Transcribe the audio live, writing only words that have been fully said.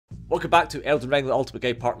Welcome back to Elden Ring, the Ultimate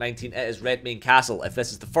Guide Part 19. It is Redmane Castle. If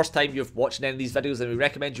this is the first time you've watched any of these videos, then we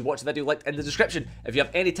recommend you watch the video linked in the description. If you have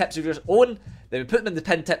any tips of your own, then we put them in the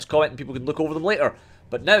pinned tips comment and people can look over them later.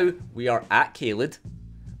 But now, we are at Caelid.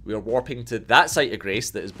 We are warping to that site of grace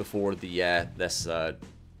that is before the this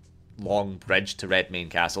long bridge to Redmane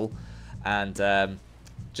Castle. And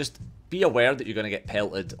just be aware that you're going to get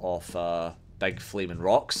pelted off big flaming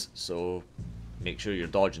rocks, so make sure you're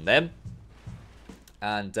dodging them.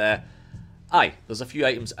 And, there's a few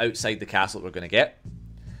items outside the castle that we're going to get.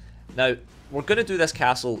 Now, we're going to do this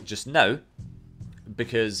castle just now,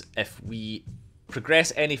 because if we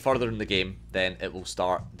progress any further in the game, then it will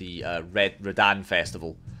start the Redmane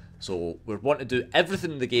Festival. So, we want to do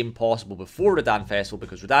everything in the game possible before Redmane Festival,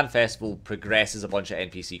 because Redmane Festival progresses a bunch of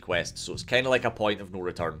NPC quests, so it's kind of like a point of no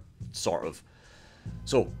return, sort of.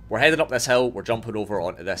 So, we're heading up this hill, we're jumping over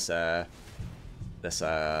onto this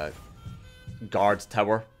guard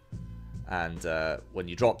tower, and when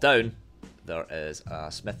you drop down there is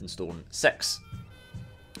a Smith and Stone 6,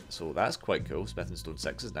 so that's quite cool. Smith and Stone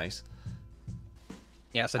 6 is nice.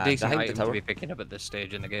 Yeah, it's a decent item to be picking up at this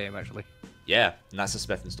stage in the game, actually. Yeah, and that's a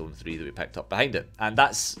Smith and Stone 3 that we picked up behind it, and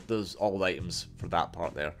there's all the items for that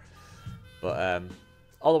part there. But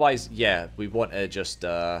otherwise, yeah, we want to just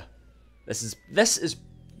this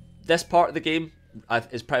part of the game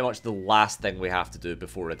is pretty much the last thing we have to do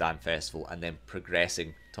before Redmane Festival, and then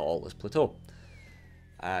progressing to Altus Plateau.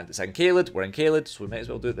 And it's in Caelid, we're in Caelid, so we might as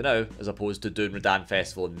well do it now, as opposed to doing Redmane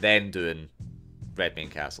Festival and then doing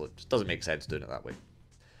Redmane Castle. It just doesn't make sense doing it that way.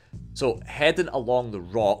 So, heading along the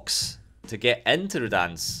rocks, to get into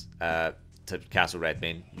Redmane's, to Castle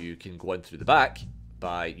Redmane, you can go in through the back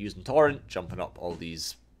by using Torrent, jumping up all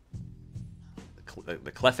these,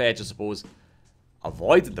 the cliff edge, I suppose,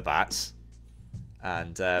 avoiding the bats.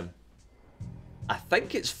 And I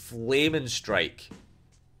think it's Flaming Strike.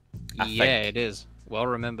 Yeah, it is. Well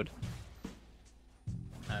remembered.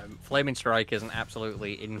 Flaming Strike is an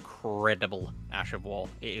absolutely incredible Ash of War.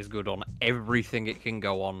 It is good on everything it can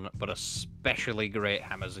go on, but especially great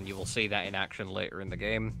hammers, and you will see that in action later in the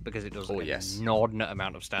game, because it does an inordinate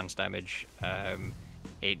amount of stance damage.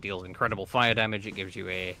 It deals incredible fire damage. It gives you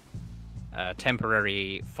a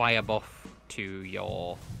temporary fire buff to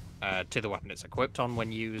your to the weapon it's equipped on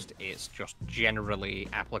when used. It's just generally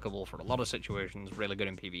applicable for a lot of situations. Really good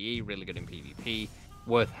in PvE, really good in PvP.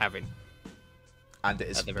 Worth having. And it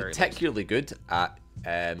is particularly good at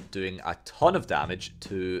doing a ton of damage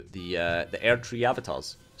to the Erdtree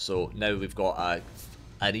avatars. So now we've got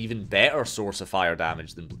an even better source of fire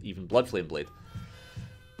damage than even Bloodflame Blade.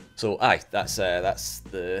 So that's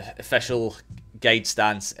the official guide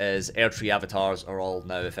stance, is Erdtree avatars are all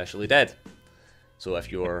now officially dead. So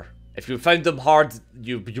if you found them hard,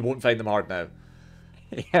 you won't find them hard now.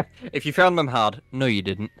 Yeah, if you found them hard, no, you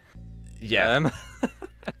didn't. Yeah.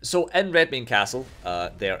 So in Redmane Castle,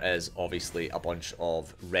 there is obviously a bunch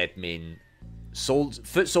of Redmane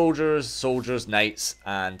foot soldiers, knights,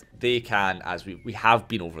 and they can, as we have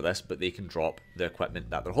been over this, but they can drop the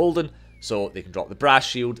equipment that they're holding. So they can drop the brass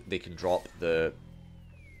shield, they can drop the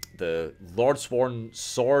Lordsworn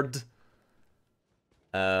sword.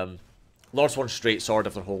 Lordsworn straight sword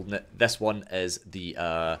if they're holding it. This one is the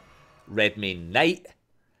Redmane Knight,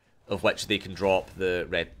 of which they can drop the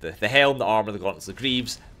helm, the armor, the gauntlets, the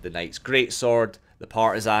greaves, the Knight's great sword, the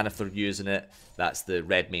partisan if they're using it. That's the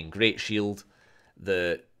Redmane great shield.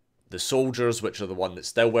 The soldiers, which are the one that's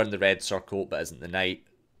still wearing the red surcoat but isn't the knight.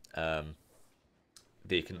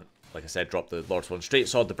 They can, like I said, drop the Lordsworn straight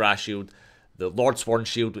sword, the brass shield, the Lordsworn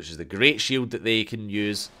shield, which is the great shield that they can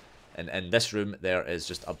use. And in this room, there is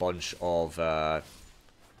just a bunch of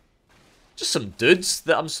just some dudes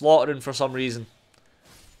that I'm slaughtering for some reason.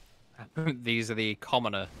 These are the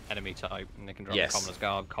commoner enemy type, and they can drop the commoner's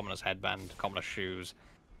garb, commoner's headband, commoner's shoes,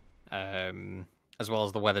 as well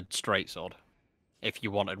as the weathered straight sword, if you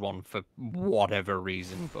wanted one for whatever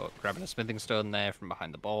reason. But grabbing a smithing stone there from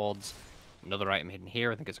behind the boards, another item hidden here.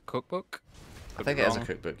 I think it's a cookbook. I think it is a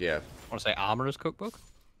cookbook. Yeah. I want to say armorer's cookbook.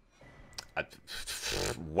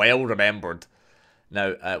 Well remembered.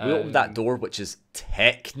 Now, we opened that door, which is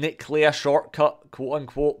technically a shortcut,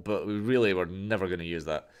 quote-unquote, but we really were never going to use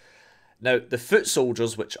that. Now, the foot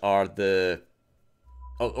soldiers, which are the...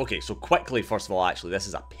 Oh, okay, so quickly, first of all, actually, this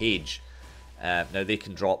is a page. Now, they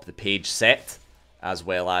can drop the page set, as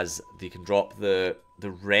well as they can drop the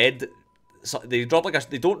red... So they drop like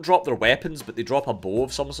they don't drop their weapons, but they drop a bow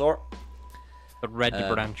of some sort. The red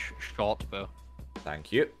branch short bow.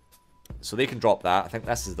 Thank you. So they can drop that. I think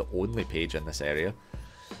this is the only page in this area.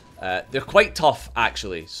 They're quite tough,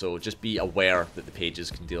 actually, so just be aware that the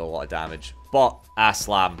pages can deal a lot of damage. But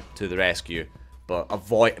Aslam to the rescue.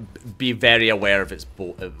 but be very aware of its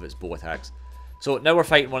bow attacks. So now we're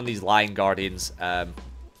fighting one of these Lion Guardians.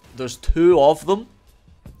 There's 2 of them,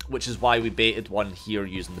 which is why we baited one here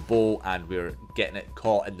using the bow, and we're getting it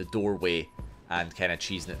caught in the doorway and kind of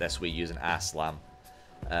cheesing it this way using Ass Slam.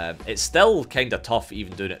 It's still kind of tough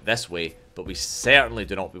even doing it this way, but we certainly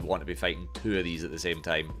do not want to be fighting 2 of these at the same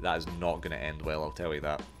time. That is not going to end well, I'll tell you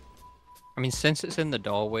that. I mean, since it's in the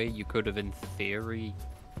doorway, you could have, in theory,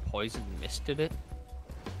 poison misted it.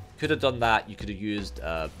 Could have done that. You could have used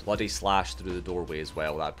Bloody Slash through the doorway as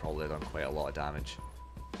well. That probably done quite a lot of damage.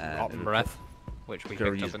 Rotten Breath, which we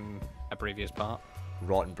picked up in a previous part.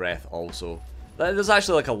 Rotten Breath also. There's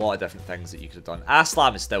actually like a lot of different things that you could have done. Ass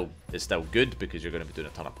Slam is still good because you're going to be doing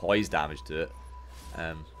a ton of poise damage to it.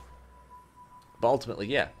 But ultimately,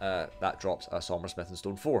 yeah, that drops a Sombersmith and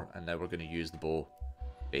Stone 4, and now we're going to use the bow.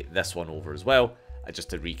 This one over as well.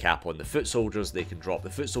 Just to recap on the Foot Soldiers, they can drop the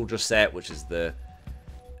Foot Soldier set, which is the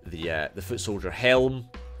Foot Soldier helm,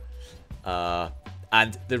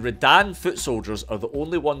 and the Redmane Foot Soldiers are the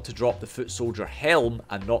only one to drop the Foot Soldier helm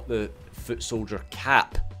and not the Foot Soldier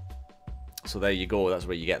cap. So there you go, that's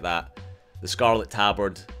where you get that. The Scarlet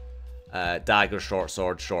Tabard, dagger, short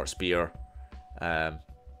sword, short spear,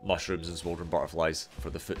 mushrooms and smoldering butterflies for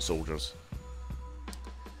the Foot Soldiers.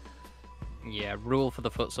 Yeah, rule for the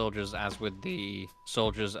Foot Soldiers, as with the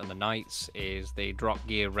Soldiers and the Knights, is they drop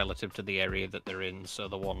gear relative to the area that they're in. So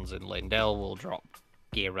the ones in Leyndell will drop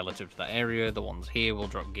gear relative to that area, the ones here will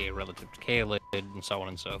drop gear relative to Caelid, and so on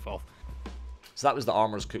and so forth. So that was the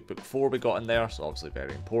Armorer's Cookbook 4 we got in there, so obviously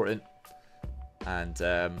very important. And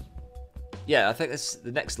yeah, I think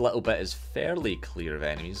the next little bit is fairly clear of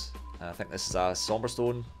enemies. I think this is a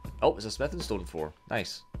Somberstone. Oh, it's a Smith and Stone 4.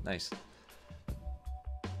 Nice, nice.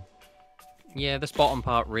 Yeah, this bottom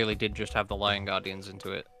part really did just have the Lion Guardians in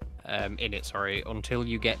it, sorry, until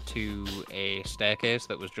you get to a staircase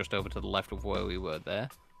that was just over to the left of where we were there.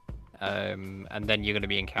 And then you're going to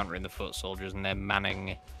be encountering the Foot Soldiers, and they're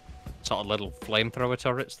manning sort of little flamethrower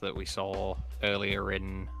turrets that we saw earlier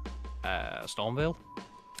in Stormvale.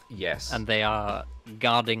 Yes. And they are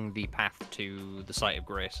guarding the path to the Site of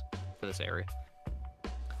Grace for this area.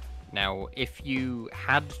 Now, if you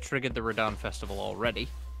had triggered the Redmane Festival already,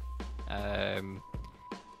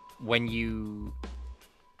 when you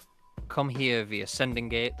come here via Sending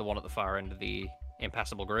Gate, the one at the far end of the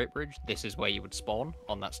Impassable Great Bridge, this is where you would spawn,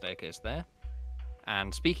 on that staircase there.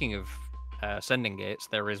 And speaking of Sending Gates,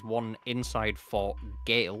 there is one inside Fort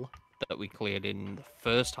Gale that we cleared in the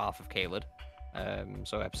first half of Caelid,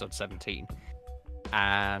 so episode 17.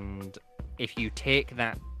 And if you take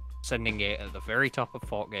that Sending Gate at the very top of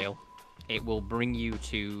Fort Gale, it will bring you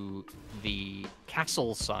to the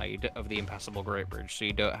castle side of the Impassable Great Bridge, so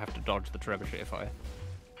you don't have to dodge the trebuchet fire.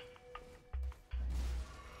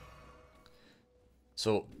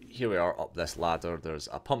 So here we are up this ladder. There's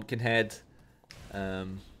a pumpkin head.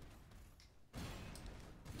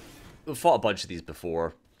 We've fought a bunch of these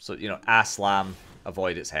before, so you know, Ass Slam,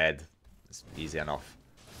 avoid its head. It's easy enough.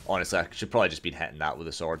 Honestly, I should probably just been hitting that with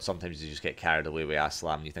a sword. Sometimes you just get carried away with Ass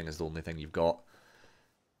Slam and you think it's the only thing you've got.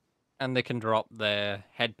 And they can drop their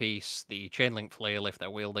headpiece, the chain link flail if they're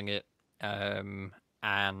wielding it,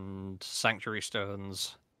 and sanctuary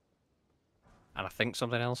stones, and I think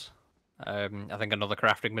something else. I think another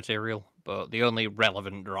crafting material, but the only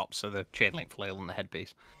relevant drops are the chain link flail and the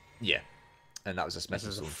headpiece. Yeah, and that was a Smith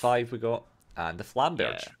and Stone 5 we got, and the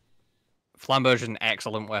Flamberge. Yeah. Flamberge is an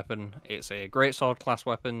excellent weapon. It's a great sword class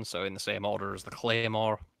weapon, so in the same order as the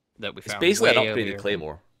Claymore that we found. It's basically an earlier. upgraded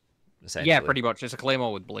Claymore. Yeah, pretty much. It's a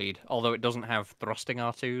Claymore with bleed. Although it doesn't have thrusting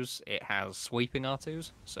R2s, it has sweeping R2s.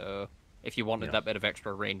 So if you wanted that bit of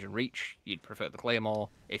extra range and reach, you'd prefer the Claymore.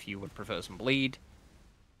 If you would prefer some bleed,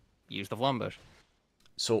 use the Flamberge.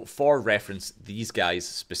 So for reference, these guys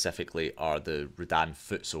specifically are the Redmane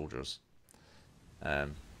Foot Soldiers.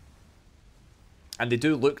 And they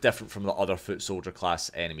do look different from the other Foot Soldier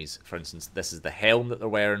class enemies. For instance, this is the helm that they're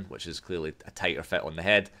wearing, which is clearly a tighter fit on the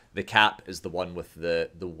head. The cap is the one with the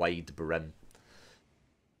wide brim.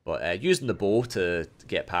 But using the bow to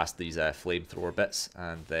get past these flamethrower bits,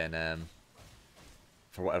 and then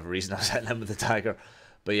for whatever reason I was hitting him with the dagger.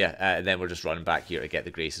 But yeah, and then we're just running back here to get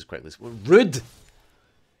the grace as quickly as... Rude!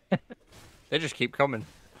 They just keep coming.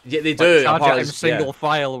 Yeah, they do. Charge at him single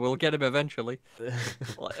file, we'll get him eventually.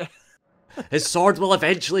 His sword will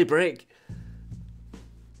eventually break.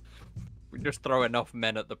 We just throw enough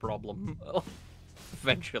men at the problem.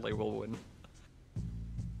 Eventually we'll win.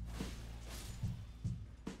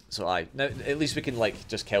 So now at least we can like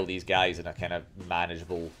just kill these guys in a kind of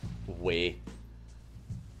manageable way.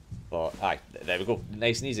 But there we go,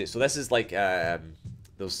 nice and easy. So this is like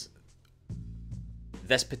those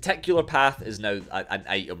this particular path is now an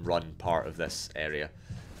item run part of this area.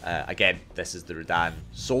 Again, this is the Redmane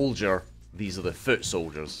soldier. These are the foot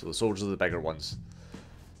soldiers. So the soldiers are the bigger ones.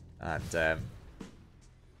 And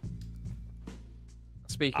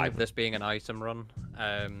speaking of this being an item run,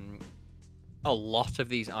 a lot of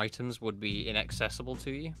these items would be inaccessible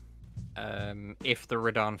to you if the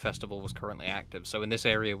Redmane Festival was currently active. So in this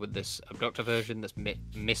area with this abductor version, this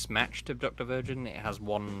mismatched abductor version, it has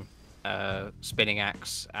one spinning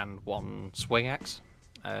axe and one swing axe.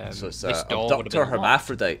 So it's an abductor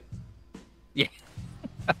hermaphrodite. Yeah.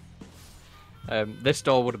 This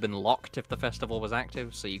door would have been locked if the festival was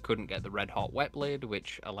active, so you couldn't get the red hot wet blade,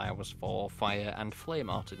 which allows for fire and flame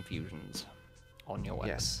art infusions on your weapon.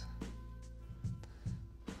 Yes.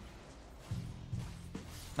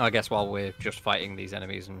 I guess while we're just fighting these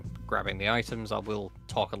enemies and grabbing the items, I will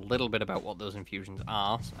talk a little bit about what those infusions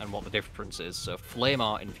are and what the difference is. So flame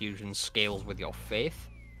art infusion scales with your faith,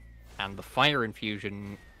 and the fire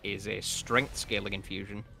infusion is a strength scaling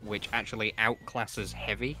infusion, which actually outclasses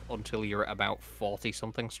heavy until you're at about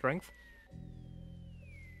 40-something strength.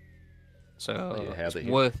 So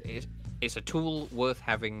it's a tool worth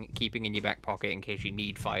having, keeping in your back pocket in case you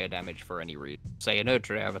need fire damage for any reason. Say an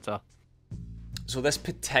Erdtree avatar. So this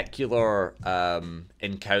particular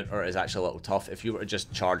encounter is actually a little tough. If you were to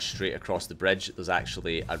just charge straight across the bridge, there's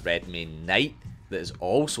actually a Redmane knight that is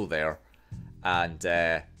also there, and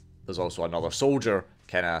there's also another soldier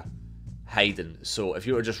kind of hiding. So if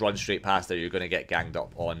you were to just run straight past there, you're going to get ganged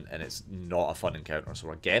up on, and it's not a fun encounter.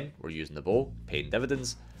 So again, we're using the bow, paying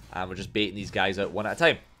dividends, and we're just baiting these guys out one at a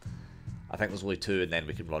time. I think there's only 2, and then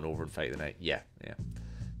we can run over and fight the knight. Yeah.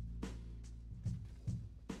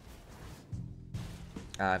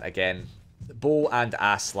 And again, bow and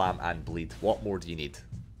ass slam and bleed. What more do you need?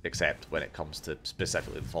 Except when it comes to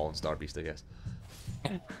specifically the Fallen Star Beast, I guess.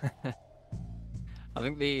 I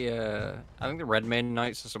think the Redmane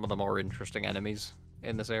Knights are some of the more interesting enemies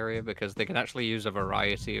in this area because they can actually use a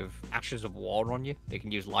variety of Ashes of War on you. They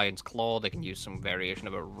can use Lion's Claw, they can use some variation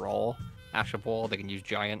of a raw Ash of War, they can use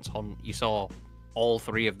Giant's Hunt. You saw all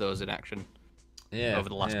 3 of those in action over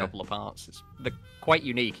the last couple of parts. They're quite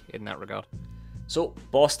unique in that regard. So,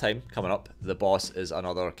 boss time coming up. The boss is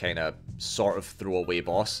another kind of sort of throwaway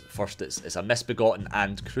boss. First, it's a Misbegotten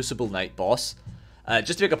and Crucible Knight boss.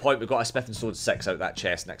 Just to make a point, we've got a Smith and Sword 6 out that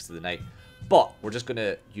chest next to the knight. But we're just going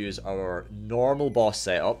to use our normal boss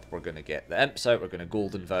setup. We're going to get the imps out, we're going to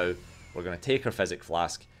Golden Vow, we're going to take our Physic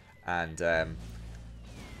Flask, and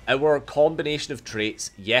our combination of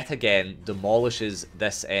traits, yet again, demolishes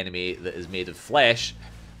this enemy that is made of flesh.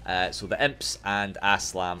 So the imps and ass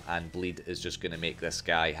slam and bleed is just going to make this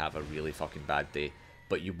guy have a really fucking bad day.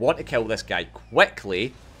 But you want to kill this guy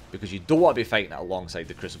quickly, because you don't want to be fighting it alongside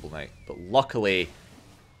the Crucible Knight. But luckily,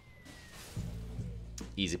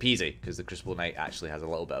 easy peasy, because the Crucible Knight actually has a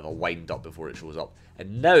little bit of a wind up before it shows up.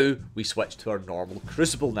 And now we switch to our normal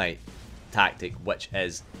Crucible Knight tactic, which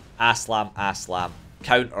is ass slam,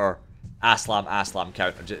 counter, ass slam,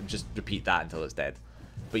 counter. Just repeat that until it's dead.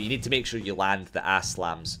 But you need to make sure you land the ass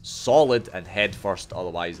slams solid and head first,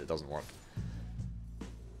 otherwise it doesn't work.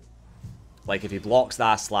 Like if he blocks the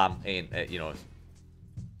ass slam, you know,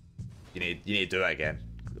 you need to do it again,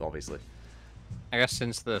 obviously. I guess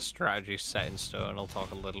since the strategy's set in stone, I'll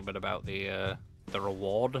talk a little bit about the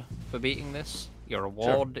reward for beating this. Your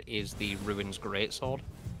reward is the Ruin's Greatsword.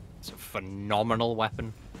 It's a phenomenal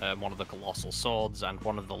weapon, one of the colossal swords, and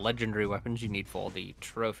one of the legendary weapons you need for the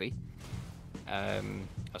trophy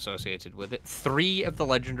associated with it. 3 of the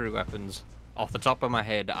legendary weapons, off the top of my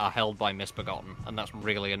head, are held by Misbegotten, and that's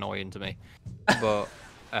really annoying to me. But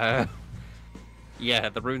yeah,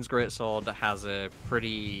 the Ruin's Greatsword has a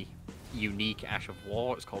pretty unique Ash of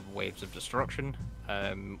War. It's called Waves of Destruction.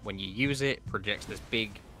 When you use it, projects this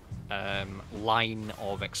big line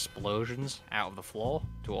of explosions out of the floor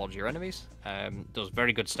towards your enemies. Does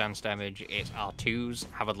very good stance damage. Its R2s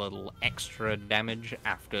have a little extra damage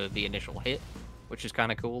after the initial hit, which is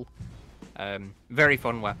kind of cool. Very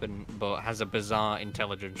fun weapon, but has a bizarre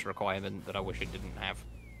intelligence requirement that I wish it didn't have.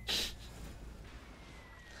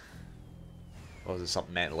 Or was it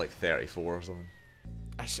something meant like 34 or something?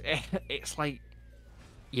 It's like,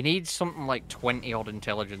 you need something like 20 odd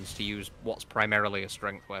intelligence to use what's primarily a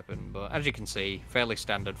strength weapon, but as you can see, fairly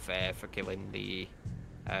standard fare for killing the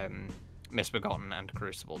Misbegotten and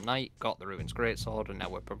Crucible Knight. Got the Ruin's Greatsword, and now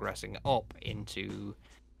we're progressing up into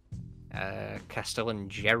Castellan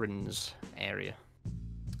Gerran's area.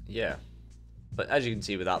 Yeah. But as you can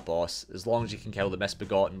see with that boss, as long as you can kill the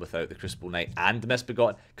Misbegotten without the Crucible Knight and the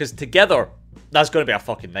Misbegotten, because together, that's going to be a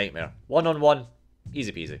fucking nightmare. 1-on-1,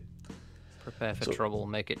 easy peasy. Prepare for trouble,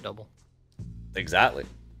 make it double. Exactly.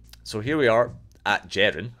 So here we are at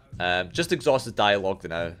Jeren. Just exhausted dialogue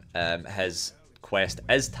now. His quest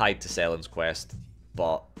is tied to Selen's quest,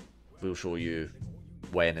 but we'll show you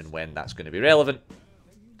when that's going to be relevant.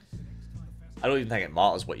 I don't even think it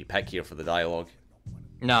matters what you pick here for the dialogue.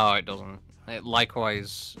 No, it doesn't. It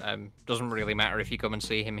likewise doesn't really matter if you come and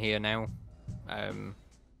see him here now.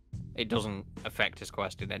 It doesn't affect his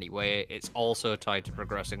quest in any way. It's also tied to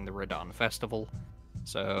progressing the Radahn Festival.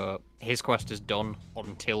 So his quest is done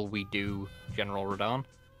until we do General Radahn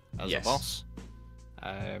as a boss.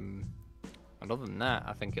 And other than that,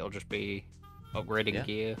 I think it'll just be upgrading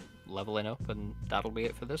gear, leveling up, and that'll be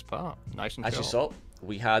it for this part. Nice and short. As you saw,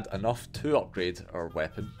 we had enough to upgrade our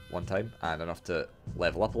weapon one time, and enough to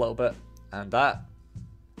level up a little bit, and that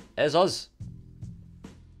is us.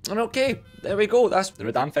 And okay, there we go, that's the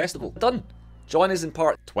Radahn Festival done. Join us in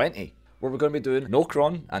part 20, where we're going to be doing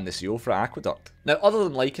Nokron and the Siofra Aqueduct. Now, other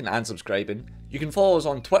than liking and subscribing, you can follow us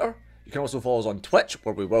on Twitter, you can also follow us on Twitch,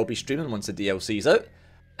 where we will be streaming once the DLC's out,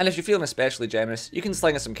 and if you're feeling especially generous, you can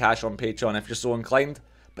sling us some cash on Patreon if you're so inclined.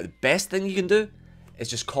 But the best thing you can do is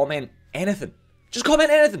just comment anything. Just comment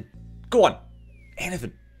anything. Go on.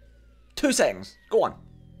 Anything. 2 seconds. Go on.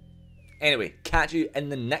 Anyway, catch you in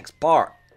the next part.